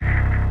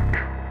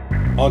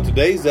On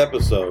today's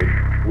episode,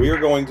 we are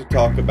going to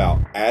talk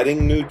about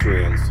adding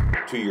nutrients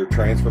to your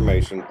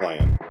transformation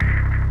plan.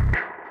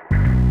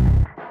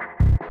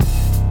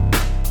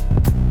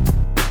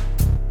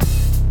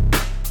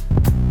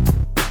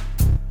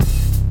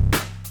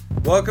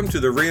 Welcome to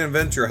the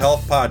Reinvent Your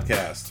Health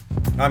podcast.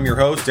 I'm your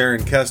host,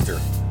 Aaron Kester.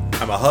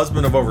 I'm a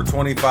husband of over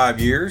 25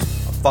 years,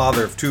 a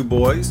father of 2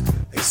 boys,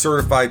 a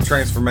certified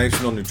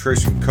transformational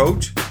nutrition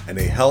coach, and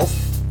a health,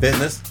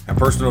 fitness, and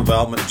personal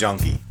development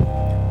junkie.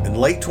 In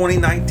late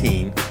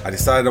 2019, I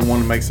decided I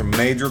wanted to make some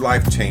major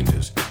life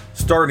changes,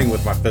 starting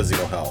with my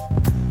physical health.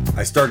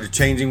 I started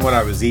changing what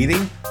I was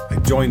eating, I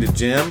joined a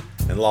gym,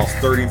 and lost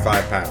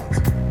 35 pounds.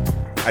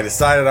 I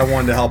decided I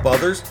wanted to help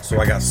others,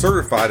 so I got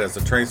certified as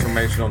a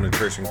transformational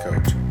nutrition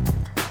coach.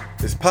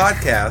 This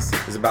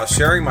podcast is about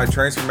sharing my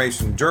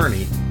transformation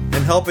journey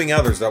and helping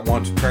others that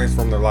want to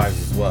transform their lives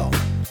as well.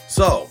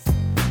 So,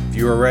 if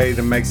you are ready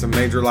to make some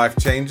major life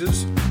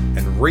changes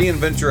and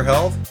reinvent your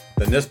health,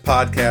 then this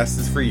podcast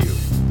is for you.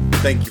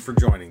 Thank you for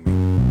joining me.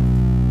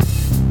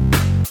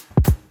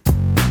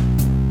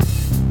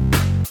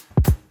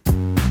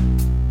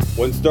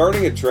 When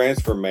starting a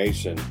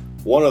transformation,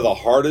 one of the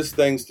hardest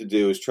things to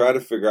do is try to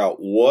figure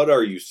out what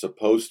are you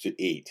supposed to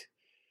eat.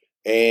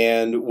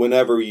 And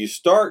whenever you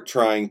start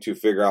trying to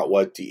figure out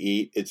what to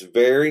eat, it's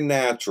very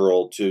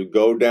natural to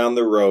go down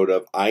the road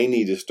of, I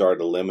need to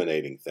start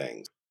eliminating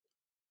things.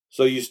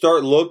 So you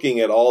start looking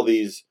at all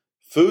these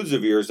foods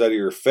of yours that are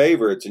your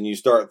favorites, and you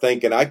start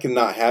thinking, I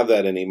cannot have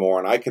that anymore,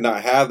 and I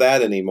cannot have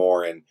that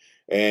anymore, and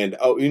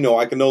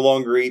I can no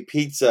longer eat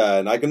pizza,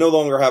 and I can no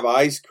longer have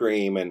ice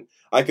cream, and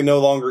I can no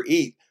longer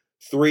eat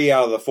 3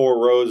 out of the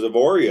 4 rows of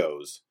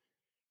Oreos.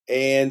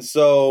 And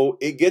so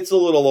it gets a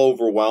little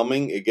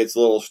overwhelming, it gets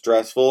a little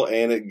stressful,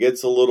 and it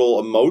gets a little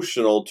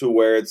emotional to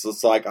where it's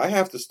just like, I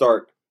have to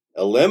start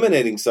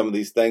eliminating some of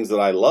these things that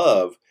I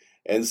love.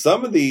 And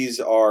some of these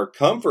are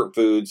comfort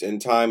foods in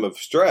time of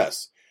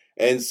stress.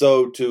 And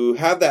so to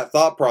have that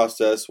thought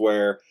process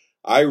where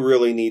I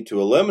really need to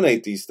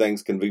eliminate these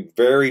things can be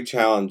very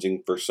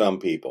challenging for some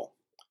people.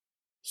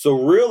 So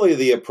really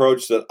the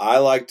approach that I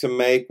like to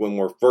make when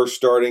we're first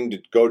starting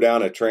to go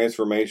down a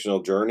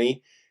transformational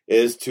journey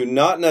is to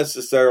not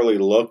necessarily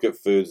look at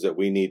foods that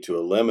we need to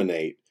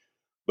eliminate,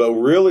 but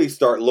really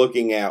start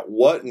looking at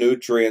what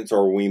nutrients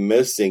are we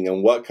missing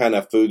and what kind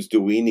of foods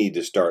do we need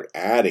to start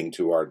adding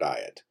to our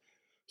diet.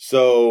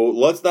 So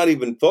let's not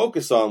even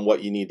focus on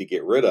what you need to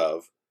get rid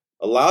of.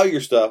 Allow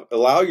yourself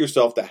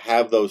to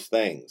have those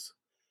things.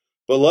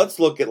 But let's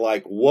look at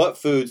what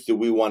foods do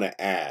we want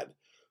to add.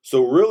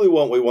 So really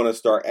what we want to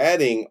start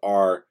adding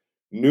are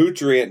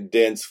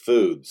nutrient-dense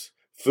foods,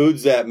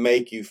 foods that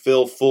make you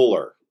feel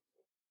fuller.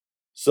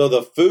 So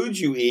the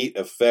foods you eat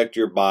affect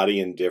your body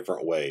in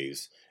different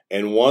ways.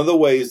 And one of the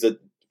ways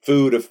that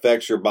food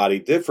affects your body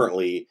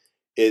differently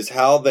is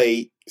how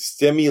they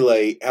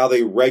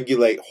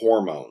regulate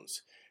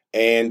hormones.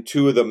 And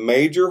 2 of the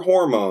major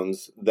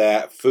hormones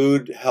that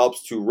food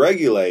helps to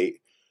regulate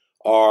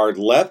are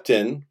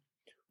leptin,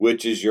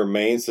 which is your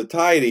main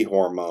satiety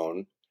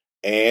hormone,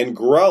 and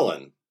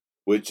ghrelin,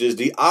 which is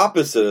the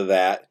opposite of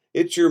that.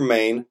 It's your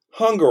main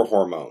hunger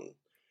hormone.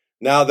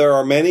 Now, there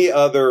are many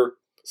other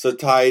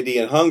satiety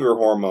and hunger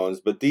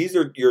hormones, but these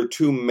are your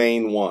 2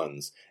 main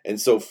ones.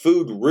 And so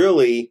food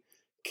really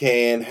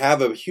can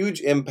have a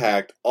huge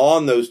impact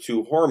on those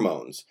 2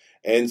 hormones.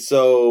 And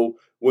so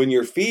when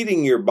you're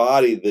feeding your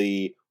body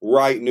the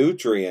right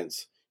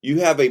nutrients,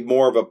 you have a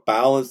more of a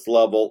balanced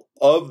level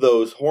of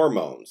those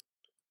hormones.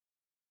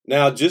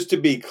 Now, just to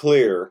be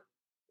clear,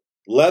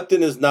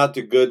 leptin is not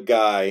the good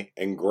guy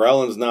and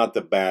ghrelin is not the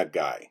bad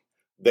guy.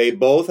 They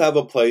both have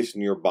a place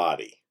in your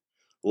body.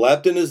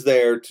 Leptin is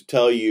there to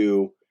tell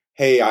you,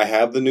 hey, I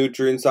have the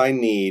nutrients I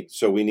need,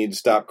 so we need to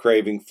stop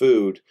craving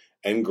food.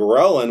 And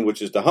ghrelin,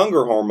 which is the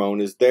hunger hormone,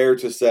 is there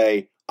to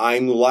say,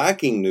 I'm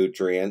lacking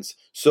nutrients,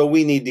 so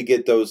we need to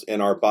get those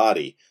in our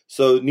body.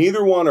 So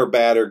neither one are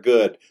bad or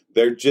good.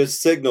 They're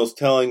just signals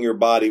telling your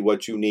body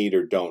what you need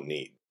or don't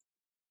need.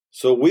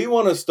 So we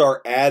want to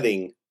start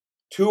adding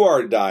to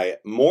our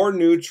diet more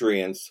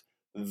nutrients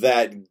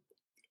that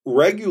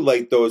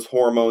regulate those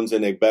hormones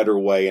in a better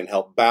way and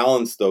help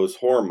balance those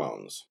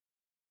hormones.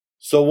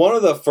 So one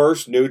of the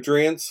first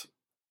nutrients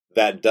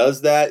that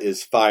does that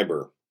is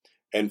fiber.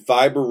 And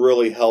fiber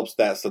really helps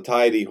that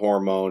satiety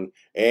hormone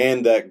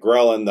and that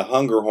ghrelin, the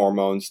hunger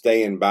hormone,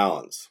 stay in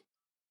balance.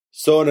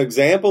 So an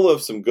example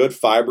of some good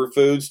fiber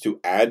foods to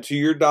add to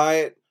your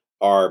diet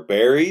are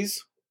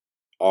berries,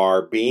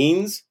 are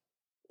beans,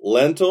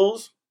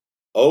 lentils,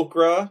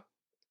 okra,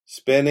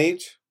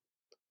 spinach,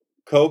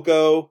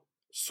 cocoa,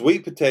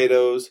 sweet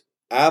potatoes,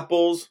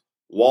 apples,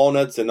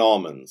 walnuts, and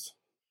almonds.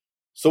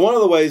 So one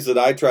of the ways that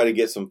I try to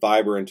get some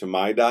fiber into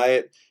my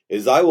diet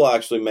is I will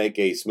actually make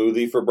a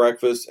smoothie for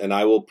breakfast, and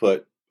I will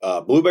put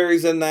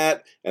blueberries in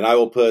that, and I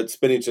will put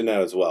spinach in that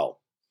as well.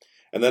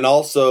 And then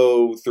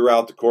also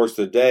throughout the course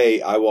of the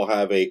day, I will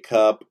have a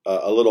cup,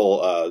 a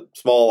little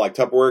small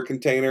Tupperware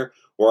container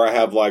where I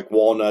have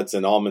walnuts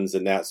and almonds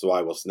in that, so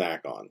I will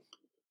snack on.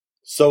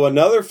 So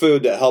another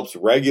food that helps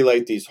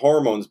regulate these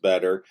hormones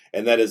better,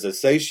 and that is a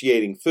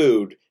satiating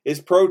food,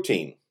 is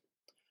protein.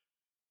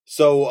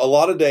 So a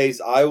lot of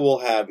days I will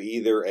have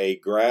either a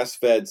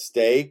grass-fed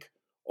steak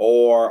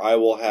or I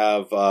will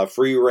have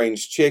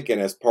free-range chicken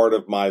as part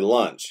of my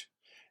lunch.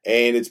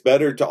 And it's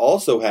better to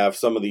also have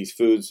some of these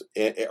foods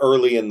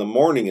early in the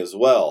morning as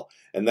well.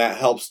 And that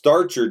helps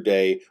start your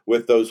day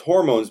with those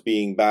hormones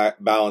being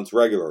balanced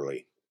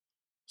regularly.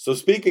 So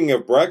speaking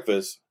of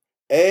breakfast,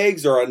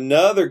 eggs are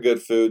another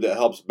good food that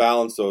helps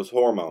balance those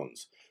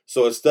hormones.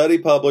 So a study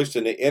published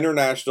in the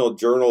International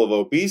Journal of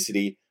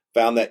Obesity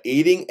found that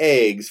eating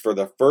eggs for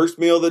the first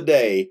meal of the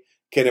day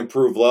can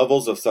improve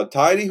levels of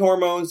satiety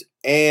hormones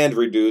and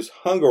reduce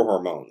hunger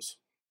hormones.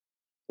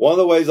 One of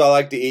the ways I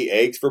like to eat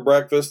eggs for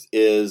breakfast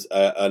is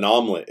an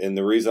omelet. And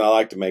the reason I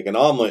like to make an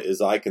omelet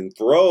is I can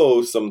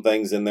throw some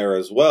things in there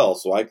as well.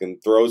 So I can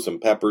throw some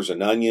peppers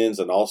and onions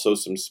and also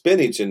some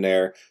spinach in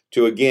there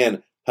to,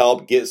 again,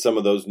 help get some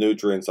of those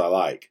nutrients I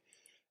like.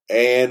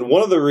 And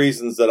one of the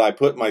reasons that I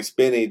put my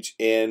spinach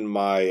in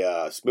my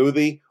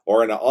smoothie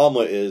or in an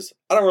omelet is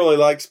I don't really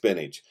like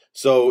spinach.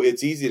 So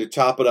it's easy to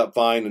chop it up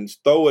fine and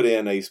throw it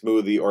in a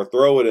smoothie or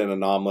throw it in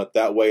an omelet.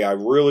 That way I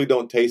really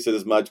don't taste it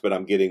as much, but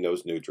I'm getting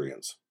those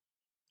nutrients.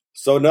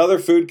 So another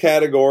food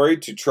category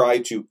to try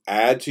to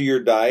add to your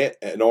diet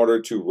in order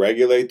to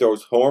regulate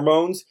those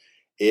hormones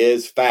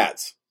is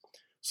fats.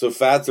 So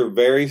fats are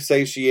very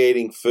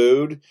satiating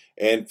food,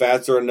 and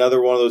fats are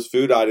another one of those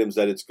food items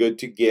that it's good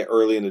to get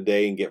early in the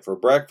day and get for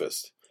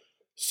breakfast.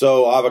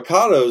 So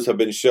avocados have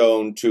been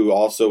shown to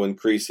also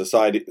increase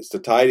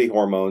satiety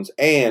hormones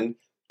and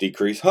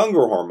decrease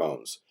hunger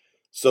hormones.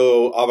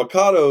 So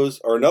avocados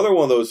are another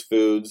one of those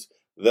foods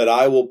that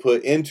I will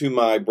put into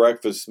my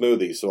breakfast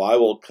smoothie. So I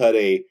will cut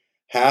a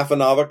half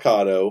an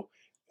avocado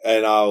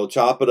and I'll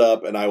chop it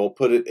up and I will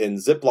put it in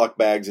Ziploc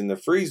bags in the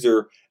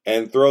freezer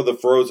and throw the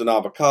frozen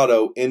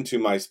avocado into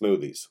my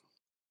smoothies.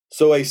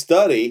 So a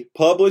study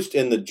published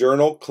in the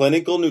journal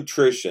Clinical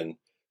Nutrition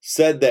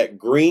said that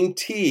green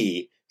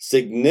tea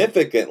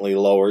significantly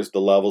lowers the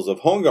levels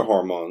of hunger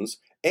hormones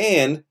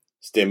and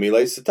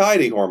stimulates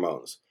satiety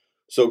hormones.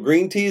 So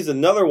green tea is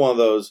another one of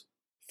those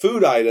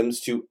food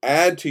items to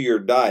add to your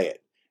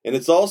diet. And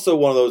it's also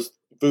one of those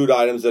food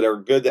items that are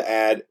good to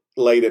add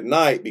late at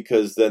night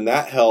because then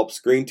that helps.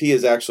 Green tea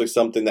is actually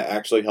something that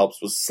actually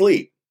helps with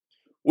sleep,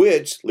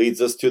 which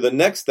leads us to the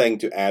next thing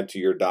to add to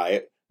your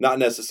diet. Not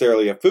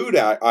necessarily a food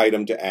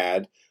item to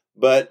add,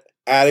 but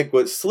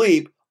adequate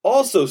sleep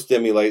also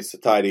stimulates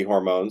satiety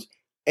hormones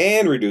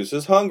and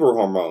reduces hunger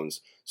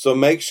hormones. So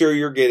make sure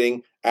you're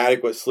getting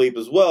adequate sleep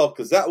as well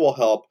because that will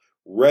help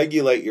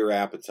regulate your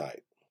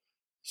appetite.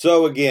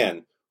 So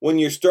again, when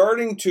you're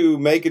starting to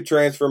make a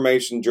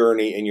transformation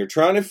journey and you're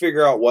trying to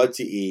figure out what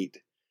to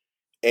eat,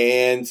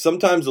 and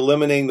sometimes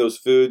eliminating those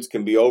foods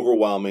can be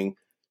overwhelming,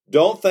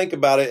 don't think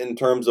about it in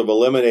terms of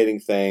eliminating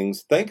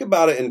things. Think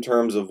about it in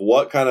terms of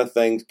what kind of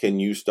things can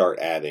you start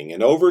adding.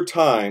 And over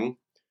time,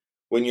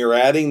 when you're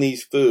adding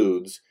these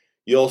foods,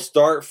 you'll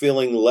start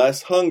feeling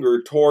less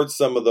hunger towards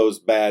some of those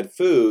bad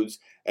foods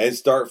and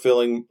start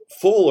feeling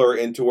fuller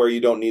into where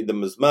you don't need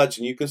them as much,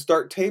 and you can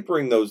start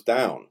tapering those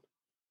down.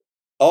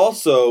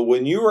 Also,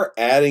 when you are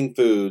adding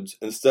foods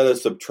instead of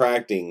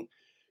subtracting,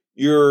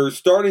 you're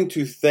starting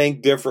to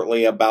think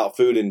differently about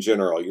food in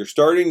general. You're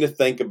starting to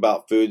think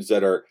about foods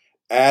that are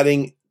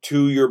adding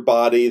to your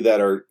body,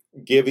 that are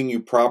giving you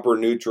proper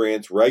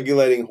nutrients,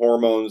 regulating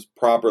hormones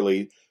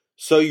properly.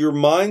 So your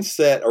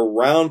mindset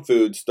around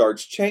food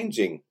starts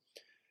changing.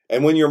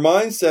 And when your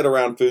mindset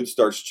around food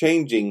starts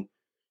changing,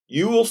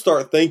 you will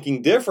start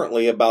thinking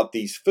differently about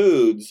these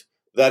foods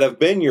that have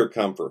been your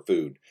comfort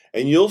food.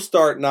 And you'll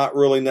start not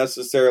really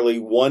necessarily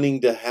wanting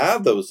to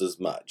have those as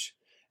much.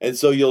 And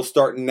so you'll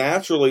start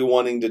naturally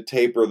wanting to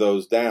taper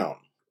those down.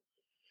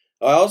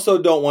 I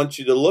also don't want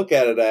you to look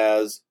at it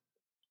as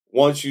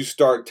once you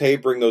start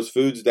tapering those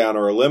foods down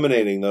or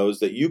eliminating those,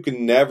 that you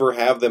can never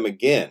have them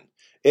again.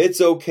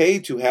 It's okay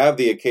to have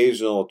the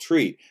occasional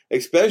treat,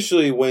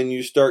 especially when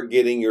you start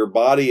getting your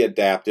body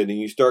adapted and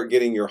you start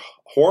getting your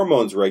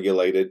hormones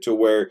regulated to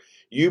where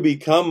you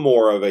become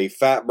more of a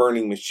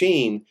fat-burning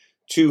machine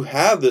to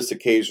have this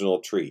occasional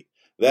treat.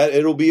 That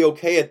it'll be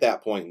okay at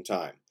that point in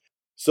time.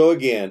 So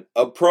again,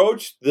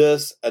 approach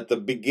this at the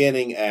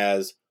beginning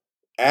as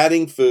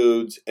adding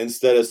foods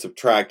instead of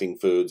subtracting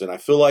foods. And I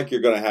feel like you're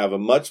going to have a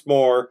much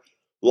more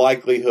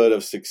likelihood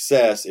of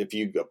success if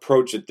you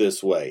approach it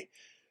this way.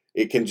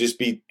 It can just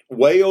be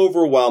way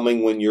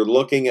overwhelming when you're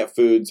looking at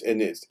foods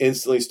and it's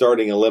instantly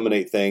starting to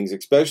eliminate things,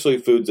 especially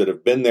foods that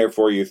have been there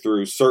for you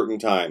through certain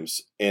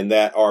times and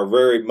that are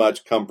very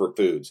much comfort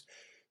foods.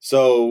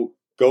 So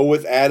go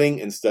with adding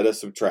instead of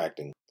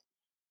subtracting.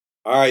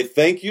 All right,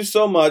 thank you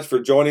so much for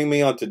joining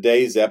me on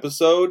today's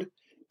episode.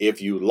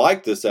 If you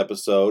like this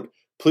episode,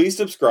 please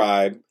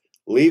subscribe,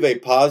 leave a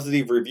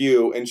positive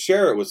review, and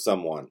share it with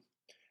someone.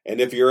 And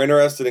if you're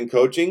interested in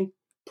coaching,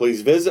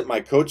 please visit my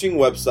coaching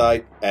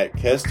website at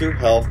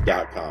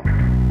kesterhealth.com.